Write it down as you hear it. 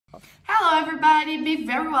Hello everybody, be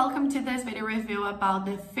very welcome to this video review about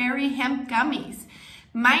the Fairy Hemp Gummies.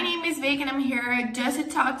 My name is Vic and I'm here just to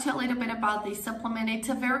talk to you a little bit about this supplement. It's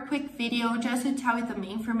a very quick video just to tell you the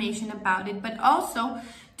main information about it, but also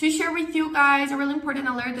to share with you guys a really important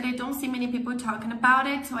alert that I don't see many people talking about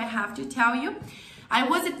it, so I have to tell you. I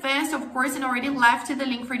was advanced, of course, and already left the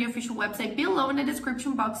link for the official website below in the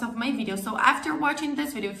description box of my video. So after watching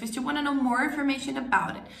this video, if you still want to know more information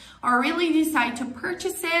about it or really decide to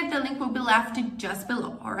purchase it, the link will be left just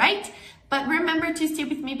below, all right? But remember to stay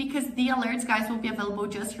with me because the alerts, guys, will be available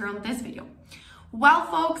just here on this video. Well,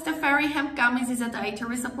 folks, the Fairy Hemp Gummies is a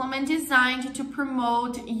dietary supplement designed to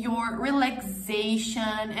promote your relaxation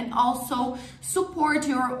and also support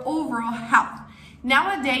your overall health.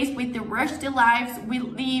 Nowadays, with the rushed lives we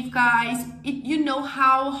live, guys, you know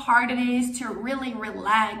how hard it is to really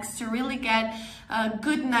relax, to really get a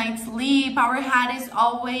good night's sleep. Our head is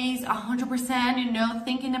always 100%, you know,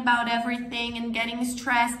 thinking about everything and getting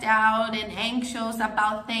stressed out and anxious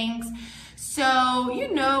about things. So,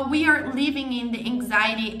 you know, we are living in the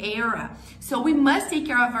anxiety era. So we must take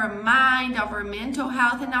care of our mind, of our mental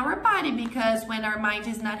health and our body, because when our mind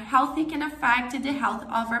is not healthy, it can affect the health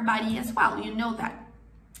of our body as well. You know that.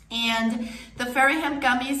 And the Fairy Hemp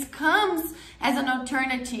Gummies comes as an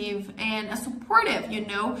alternative and a supportive,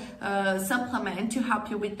 supplement to help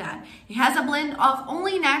you with that. It has a blend of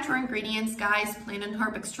only natural ingredients, guys, plant and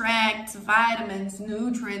herb extracts, vitamins,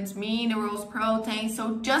 nutrients, minerals, proteins,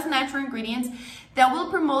 so just natural ingredients that will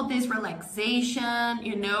promote this relaxation,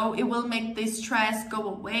 it will make this stress go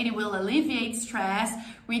away, it will alleviate stress,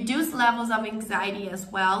 reduce levels of anxiety as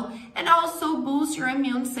well, and also boost your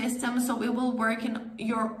immune system, so it will work in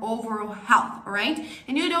your overall health, all right?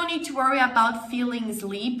 And you don't need to worry about feeling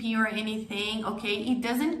sleepy or anything, okay? It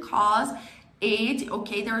doesn't cause it,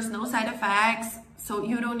 okay? There's no side effects, so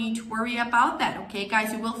you don't need to worry about that, okay,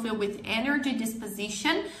 guys? You will feel with energy,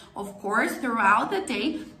 disposition, of course, throughout the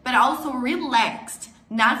day, but also relaxed,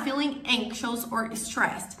 not feeling anxious or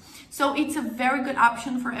stressed. So it's a very good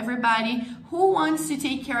option for everybody who wants to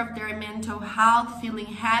take care of their mental health, feeling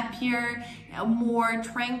happier, more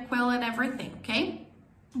tranquil and everything, okay?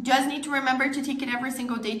 Just need to remember to take it every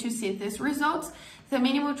single day to see these results. The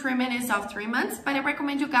minimum treatment is of 3 months, but I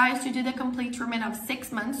recommend you guys to do the complete treatment of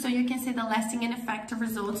 6 months so you can see the lasting and effective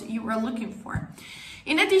results you are looking for.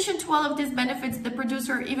 In addition to all of these benefits, the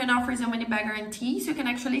producer even offers a money-back guarantee, so you can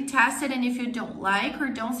actually test it, and if you don't like or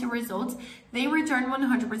don't see results, they return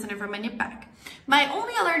 100% of your money back. My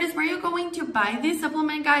only alert is where you're going to buy this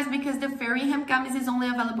supplement, guys, because the Fairy Hemp Gummies is only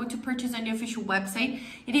available to purchase on the official website.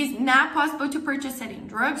 It is not possible to purchase it in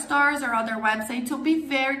drugstores or other websites, so be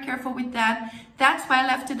very careful with that. That's why I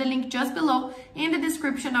left the link just below in the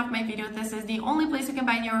description of my video. This is the only place you can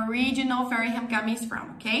buy the original Fairy Hemp Gummies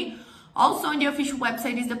from, okay? Also, on the official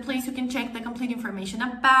website is the place you can check the complete information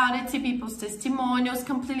about it, see people's testimonials,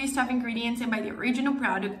 complete list of ingredients, and buy the original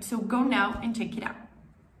product. So go now and check it out.